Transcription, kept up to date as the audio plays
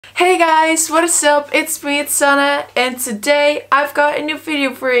Hey guys, what is up? It's me, it's Sanne, and today I've got a new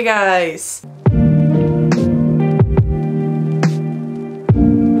video for you guys.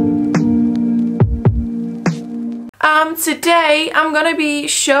 Today I'm gonna be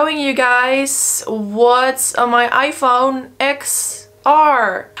showing you guys what's on my iPhone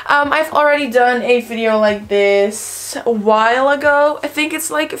XR. I've already done a video like this a while ago. I think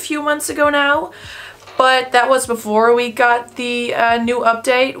it's like a few months ago now. But that was before we got the new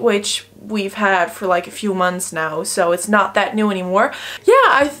update, which we've had for like a few months now, so it's not that new anymore. Yeah,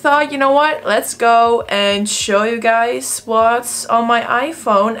 I thought, you know what, let's go and show you guys what's on my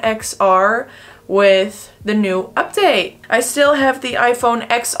iPhone XR with the new update. I still have the iPhone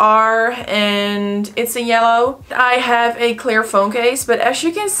XR and it's in yellow. I have a clear phone case, but as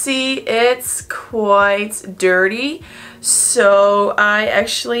you can see, it's quite dirty. So I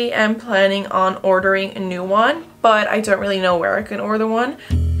actually am planning on ordering a new one, but I don't really know where I can order one.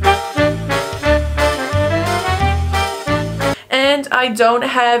 And I don't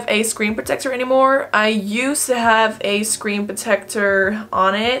have a screen protector anymore. I used to have a screen protector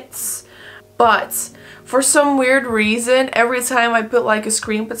on it, but for some weird reason, every time I put like a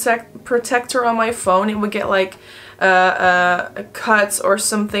screen protector on my phone, it would get like a cut or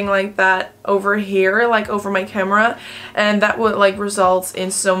something like that over here, like over my camera, and that would like result in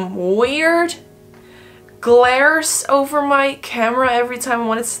some weird glares over my camera every time I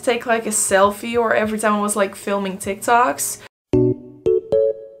wanted to take like a selfie or every time I was like filming TikToks.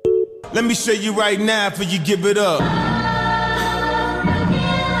 Let me show you right now before you give it up.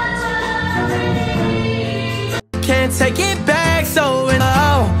 Can't take it back, so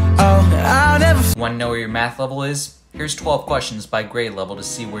I'll never. Want to know where your math level is? Here's 12 questions by grade level to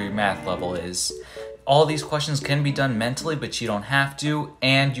see where your math level is. All these questions can be done mentally, but you don't have to,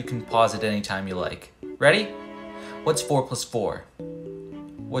 and you can pause it anytime you like. Ready? What's 4 plus 4?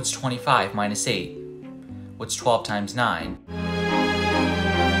 What's 25 minus 8? What's 12 times 9?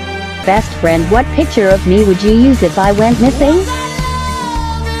 Best friend, what picture of me would you use if I went missing?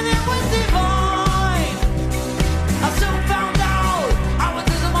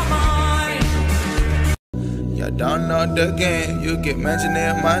 Don't know the game, you keep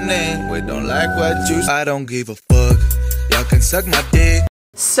mentioning my name. We don't like what you I don't give a fuck. Y'all can suck my dick.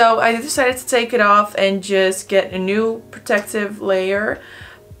 So I decided to take it off and just get a new protective layer,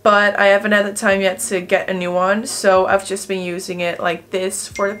 but I haven't had the time yet to get a new one, so I've just been using it like this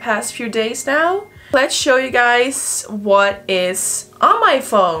for the past few days now. Let's show you guys what is on my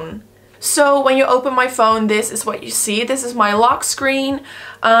phone. So when you open my phone, this is what you see. This is my lock screen.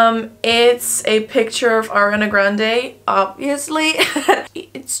 It's a picture of Ariana Grande, obviously.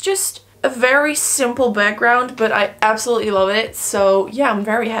 It's just a very simple background, but I absolutely love it. So yeah, I'm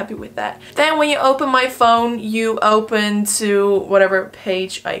very happy with that. Then when you open my phone, you open to whatever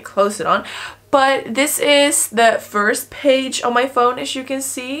page I close it on. But this is the first page on my phone, as you can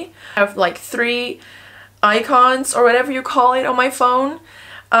see. I have like 3 icons or whatever you call it on my phone.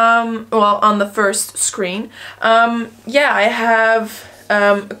 Well, on the first screen. Yeah, I have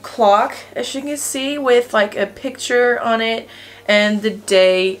a clock, as you can see, with like a picture on it and the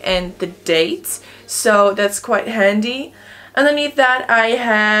day and the date, so that's quite handy. Underneath that I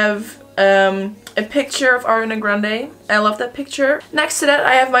have a picture of Ariana Grande. I love that picture. Next to that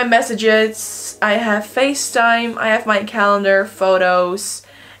I have my messages, I have FaceTime, I have my calendar, photos,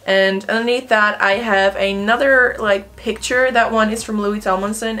 and underneath that I have another like picture. That one is from Louis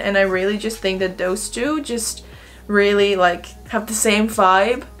Tomlinson, and I really just think that those two just really like have the same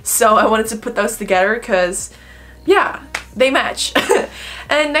vibe, so I wanted to put those together because yeah, they match.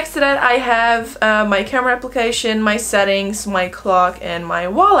 And next to that I have my camera application, my settings, my clock, and my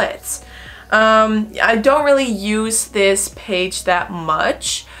wallet. I don't really use this page that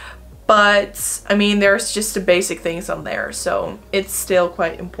much, but I mean, there's just the basic things on there, so it's still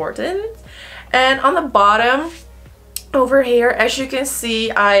quite important. And on the bottom over here, as you can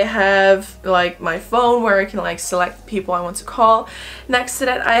see, I have like my phone where I can like select people I want to call. Next to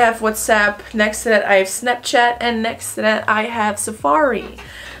that I have WhatsApp, next to that I have Snapchat, and next to that I have Safari,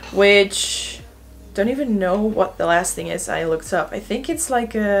 which don't even know what the last thing is I looked up. I think it's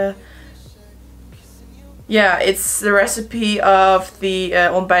like a... yeah, it's the recipe of the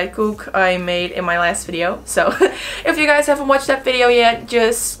ontbijtkoek I made in my last video. So if you guys haven't watched that video yet,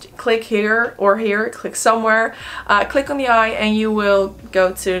 just click here or here, click somewhere, click on the eye, and you will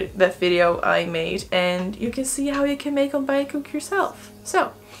go to that video I made, and you can see how you can make ontbijtkoek yourself.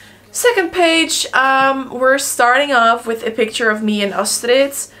 So, second page, we're starting off with a picture of me and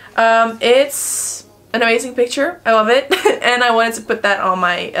Astrid. It's an amazing picture, I love it, and I wanted to put that on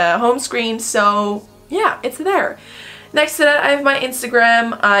my home screen, so yeah, it's there. Next to that, I have my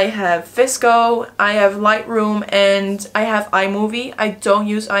Instagram, I have Visco, I have Lightroom, and I have iMovie. I don't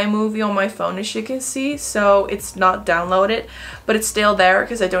use iMovie on my phone, as you can see, so it's not downloaded, but it's still there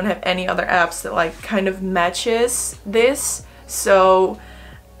because I don't have any other apps that like kind of matches this, so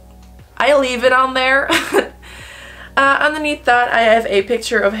I leave it on there. Underneath that, I have a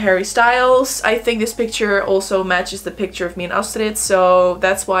picture of Harry Styles. I think this picture also matches the picture of me and Astrid, so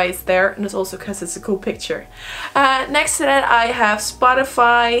that's why it's there, and it's also because it's a cool picture. Next to that, I have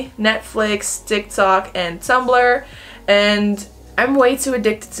Spotify, Netflix, TikTok, and Tumblr, and I'm way too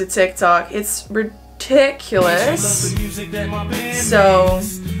addicted to TikTok. It's ridiculous. So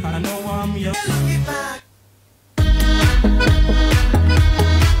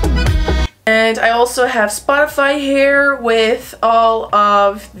and I also have Spotify here with all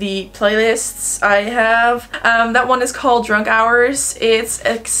of the playlists I have. That one is called Drunk Hours. It's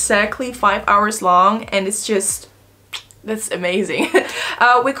exactly 5 hours long, and it's just, that's amazing.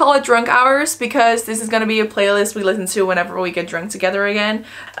 We call it Drunk Hours because this is gonna be a playlist we listen to whenever we get drunk together again.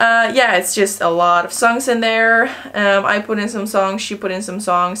 Yeah, it's just a lot of songs in there. I put in some songs, she put in some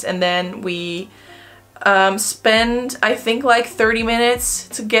songs, and then we spend, I think, like 30 minutes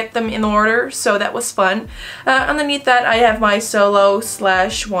to get them in order, so that was fun. Underneath that, I have my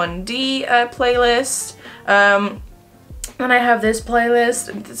solo/1D playlist, and I have this playlist.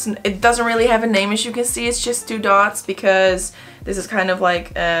 It doesn't really have a name, as you can see, it's just 2 dots because this is kind of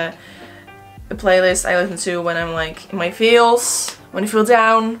like a playlist I listen to when I'm like in my feels, when I feel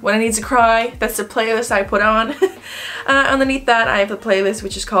down, when I need to cry. That's the playlist I put on. Underneath that, I have a playlist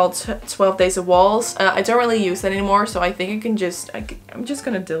which is called 12 Days of Walls. I don't really use that anymore, so I think I can just, I'm just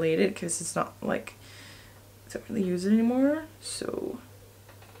gonna delete it because it's not like, I don't really use it anymore, so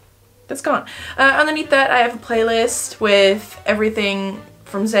that's gone. Underneath that, I have a playlist with everything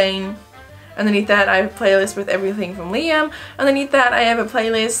from Zayn. Underneath that, I have a playlist with everything from Liam. Underneath that, I have a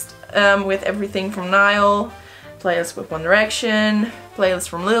playlist with everything from Niall, playlist with One Direction, playlist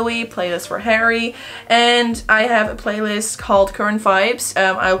from Louis, playlist for Harry, and I have a playlist called Current Vibes.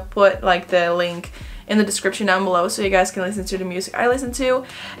 I'll put like the link in the description down below so you guys can listen to the music I listen to.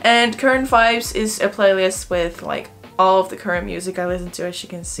 And Current Vibes is a playlist with like all of the current music I listen to, as you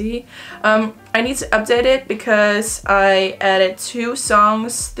can see. I need to update it because I added 2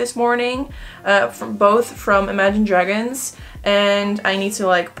 songs this morning, both from Imagine Dragons, and I need to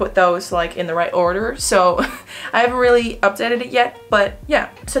like put those like in the right order, so I haven't really updated it yet, but yeah.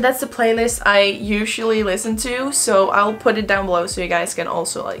 So that's the playlist I usually listen to, so I'll put it down below so you guys can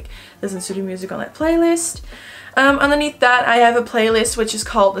also like listen to the music on that playlist. Underneath that, I have a playlist which is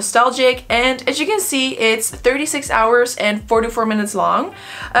called Nostalgic, and as you can see, it's 36 hours and 44 minutes long.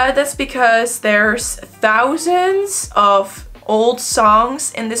 That's because there's thousands of old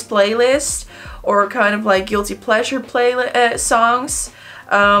songs in this playlist, or kind of like guilty pleasure songs.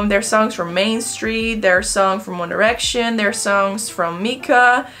 There's songs from Main Street, there's songs from One Direction, there's songs from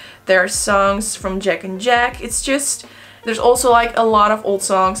Mika, there's songs from Jack and Jack. It's just, there's also like a lot of old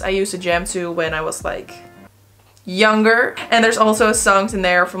songs I used to jam to when I was like younger, and there's also songs in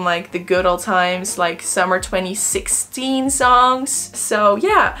there from like the good old times, like summer 2016 songs. So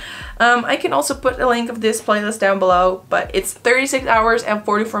yeah, I can also put a link of this playlist down below, but it's 36 hours and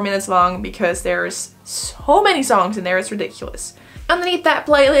 44 minutes long because there's so many songs in there, it's ridiculous. Underneath that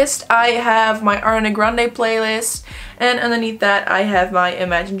playlist, I have my Ariana Grande playlist, and underneath that I have my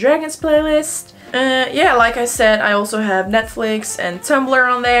Imagine Dragons playlist. Yeah, like I said, I also have Netflix and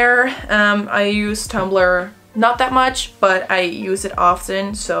Tumblr on there. I use Tumblr not that much, but I use it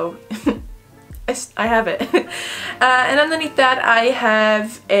often, so I have it. And underneath that, I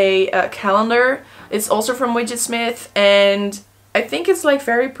have a calendar. It's also from Widgetsmith, and I think it's like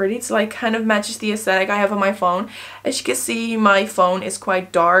very pretty. It's like kind of matches the aesthetic I have on my phone. As you can see, my phone is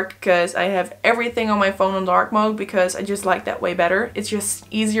quite dark because I have everything on my phone on dark mode because I just like that way better. It's just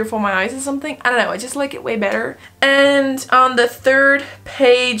easier for my eyes or something. I don't know, I just like it way better. And on the 3rd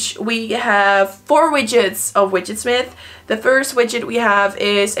page, we have 4 widgets of Widgetsmith. The first widget we have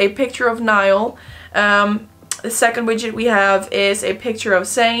is a picture of Niall. The second widget we have is a picture of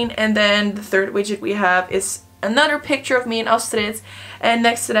Zayn, and then the third widget we have is another picture of me and Astrid, and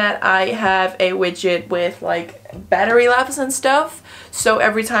next to that I have a widget with like battery levels and stuff, so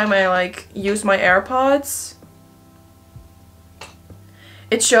every time I like use my AirPods,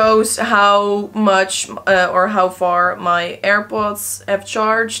 it shows how much or how far my AirPods have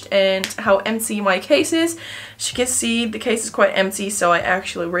charged and how empty my case is. As you can see, the case is quite empty, so I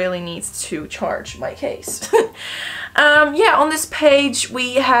actually really need to charge my case. Yeah, on this page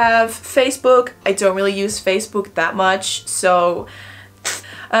we have Facebook. I don't really use Facebook that much, so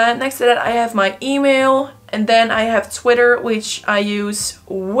next to that I have my email, And then I have Twitter, which I use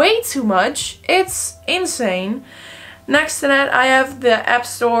way too much. It's insane. Next to that, I have the App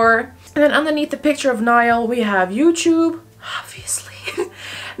Store. And then underneath the picture of Niall, we have YouTube, obviously.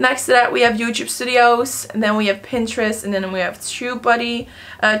 Next to that, we have YouTube Studios, and then we have Pinterest, and then we have TubeBuddy.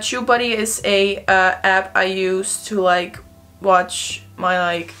 TubeBuddy is a app I use to like watch my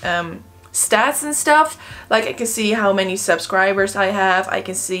like stats and stuff. Like I can see how many subscribers I have, I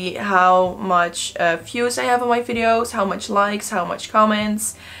can see how much views I have on my videos, how much likes, how much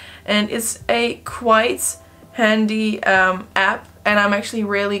comments, and it's a quite handy app, and I'm actually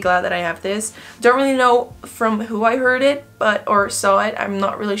really glad that I have this. Don't really know from who I heard it or saw it, I'm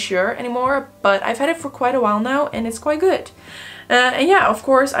not really sure anymore, but I've had it for quite a while now and it's quite good. And yeah, of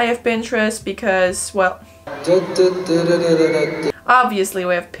course I have Pinterest because, well, obviously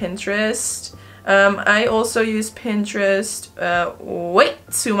we have Pinterest. I also use Pinterest way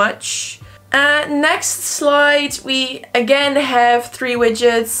too much. Next slide, we again have 3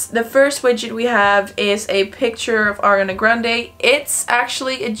 widgets. The first widget we have is a picture of Ariana Grande. It's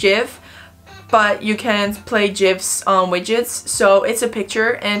actually a GIF, but you can't play GIFs on widgets, so it's a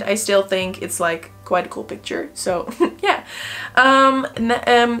picture, and I still think it's like quite a cool picture, so yeah.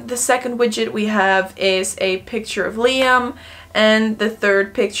 The second widget we have is a picture of Liam, and the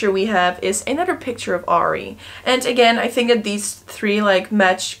third picture we have is another picture of Ari. And again, I think that these 3 like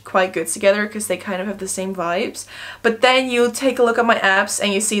match quite good together because they kind of have the same vibes. But then you take a look at my apps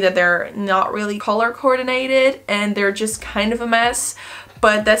and you see that they're not really color coordinated and they're just kind of a mess.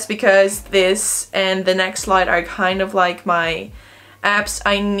 But that's because this and the next slide are kind of like my apps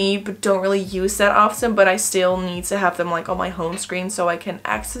I need but don't really use that often, but I still need to have them like on my home screen so I can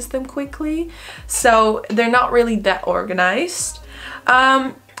access them quickly. So they're not really that organized.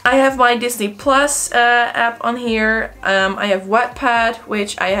 I have my Disney Plus app on here. I have Wattpad,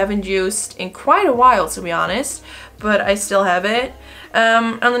 which I haven't used in quite a while, to be honest, but I still have it.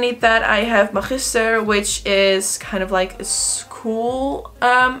 Underneath that I have Magister, which is kind of like a school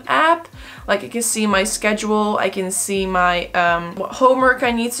app. Like I can see my schedule, I can see my what homework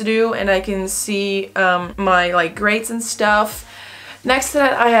I need to do, and I can see my like grades and stuff. Next to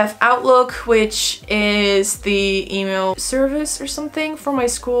that I have Outlook, which is the email service or something for my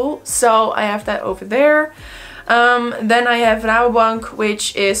school, so I have that over there. Then I have Rabobank,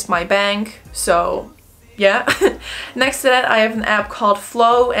 which is my bank, so yeah. Next to that I have an app called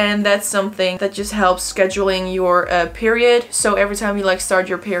Flow, and that's something that just helps scheduling your period. So every time you like start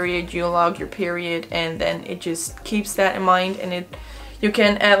your period, you log your period, and then it just keeps that in mind, and you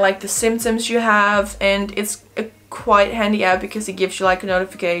can add like the symptoms you have, and it's a quite handy app because it gives you like a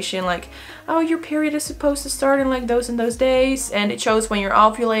notification like, oh, your period is supposed to start in like those and those days, and it shows when you're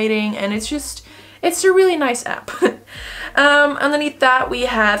ovulating, and it's a really nice app. Underneath that we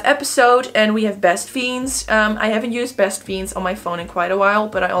have Episode and we have Best Fiends. I haven't used Best Fiends on my phone in quite a while,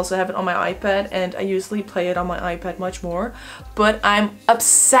 but I also have it on my iPad, and I usually play it on my iPad much more. But I'm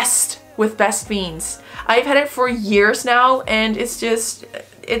obsessed with Best Fiends. I've had it for years now, and it's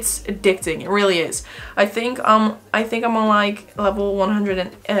addicting. It really is. I think I'm on like level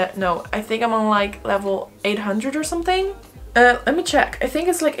 100 and no, I think I'm on like level 800 or something. Let me check. I think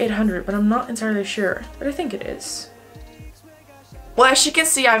it's like 800, but I'm not entirely sure. But I think it is. Well, as you can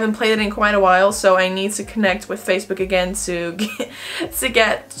see, I haven't played it in quite a while, so I need to connect with Facebook again to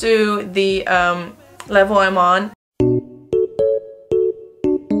get to the level I'm on.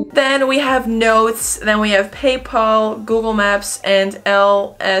 Then we have Notes, then we have PayPal, Google Maps, and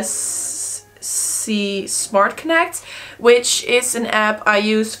LSC Smart Connect, which is an app I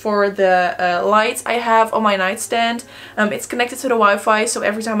use for the lights I have on my nightstand. It's connected to the Wi-Fi, so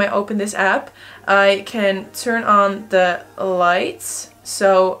every time I open this app, I can turn on the lights.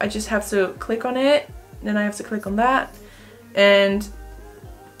 So I just have to click on it, then I have to click on that, and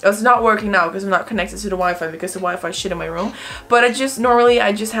it's not working now because I'm not connected to the Wi-Fi because the Wi-Fi is shit in my room. But normally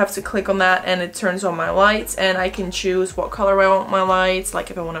I just have to click on that and it turns on my lights, and I can choose what color I want my lights, like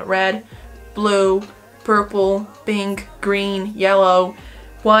if I want it red, blue, purple, pink, green, yellow,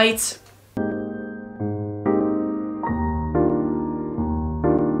 white.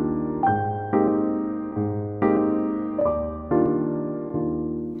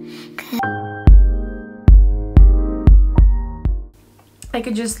 I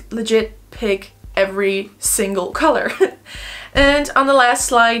could just legit pick every single color. And on the last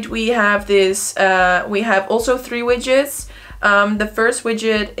slide we have this, we have also 3 widgets. The first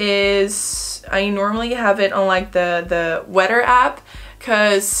widget is, I normally have it on like the weather app,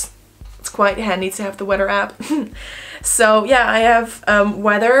 because it's quite handy to have the weather app. So yeah, I have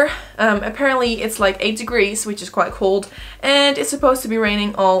weather. Apparently it's like 8 degrees, which is quite cold, and it's supposed to be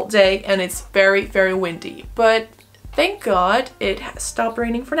raining all day, and it's very, very windy. But thank God it has stopped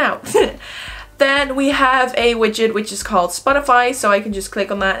raining for now. Then we have a widget which is called Spotify, so I can just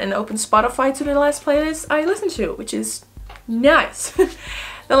click on that and open Spotify to the last playlist I listened to, which is nice.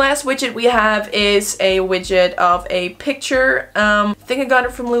 The last widget we have is a widget of a picture. I think I got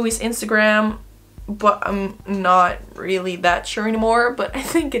it from Louis' Instagram, but I'm not really that sure anymore, but I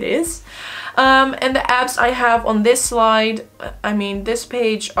think it is. And the apps I have on this slide, this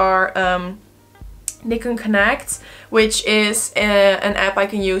page are Nikon Connect, which is an app I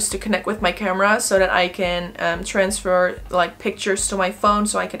can use to connect with my camera so that I can transfer like pictures to my phone,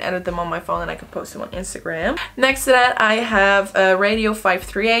 so I can edit them on my phone and I can post them on Instagram. Next to that I have Radio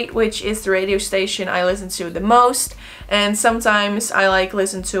 538, which is the radio station I listen to the most, and sometimes I like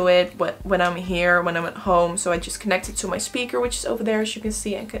listen to it when I'm here, when I'm at home, so I just connect it to my speaker, which is over there as you can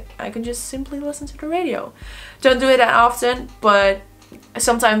see, and I can just simply listen to the radio. Don't do it that often, but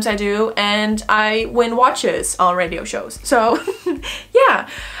sometimes I do, and I win watches on radio shows. So yeah.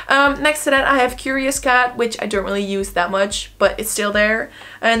 Next to that I have Curious Cat, which I don't really use that much, but it's still there.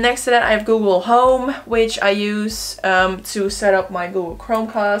 And next to that I have Google Home, which I use to set up my Google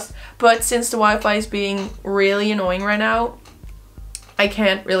Chromecast, but since the Wi-Fi is being really annoying right now, I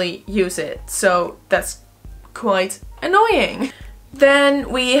can't really use it, so that's quite annoying. Then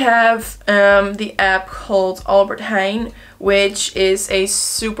we have the app called Albert Heijn, which is a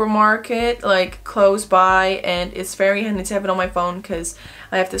supermarket like close by, and it's very handy to have it on my phone because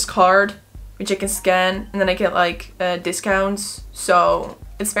I have this card which I can scan and then I get like discounts, so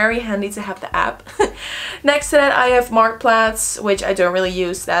it's very handy to have the app. Next to that I have Marktplaats, which I don't really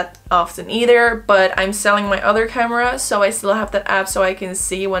use that often either, but I'm selling my other camera, so I still have that app so I can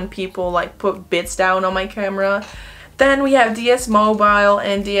see when people like put bids down on my camera. Then we have DS Mobile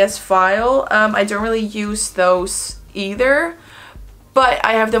and DS File. I don't really use those either, but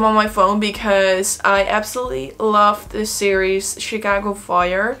I have them on my phone because I absolutely love the series Chicago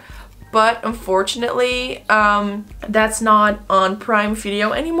Fire, but unfortunately that's not on Prime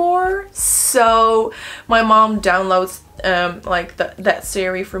Video anymore, so my mom downloads that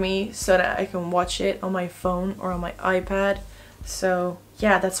series for me so that I can watch it on my phone or on my iPad. So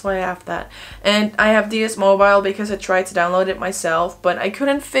yeah, that's why I have that. And I have DS Mobile because I tried to download it myself, but I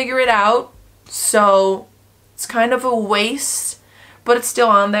couldn't figure it out, so it's kind of a waste, but it's still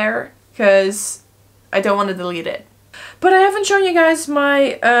on there because I don't want to delete it. But I haven't shown you guys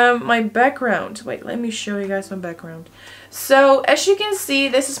my my background. Wait, let me show you guys my background. So as you can see,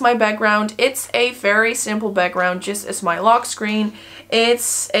 this is my background. It's a very simple background, just as my lock screen.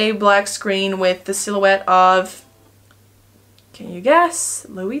 It's a black screen with the silhouette of, can you guess?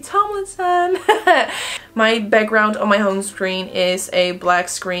 Louis Tomlinson. My background on my home screen is a black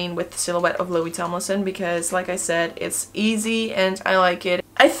screen with the silhouette of Louis Tomlinson because, like I said, it's easy and I like it.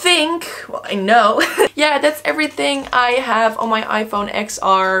 I think, well, I know. Yeah, that's everything I have on my iPhone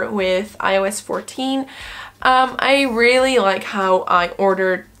XR with iOS 14. I really like how I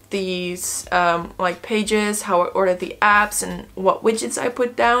ordered these like pages, how I ordered the apps and what widgets I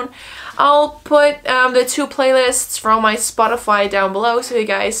put down. I'll put the 2 playlists from my Spotify down below so you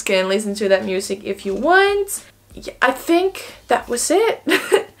guys can listen to that music if you want. Yeah, I think that was it.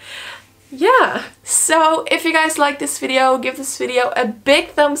 Yeah, so if you guys like this video, give this video a big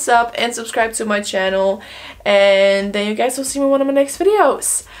thumbs up and subscribe to my channel, and then you guys will see me in one of my next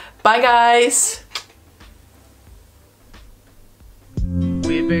videos. Bye guys!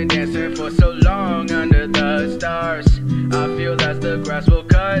 We've been dancing for so long, I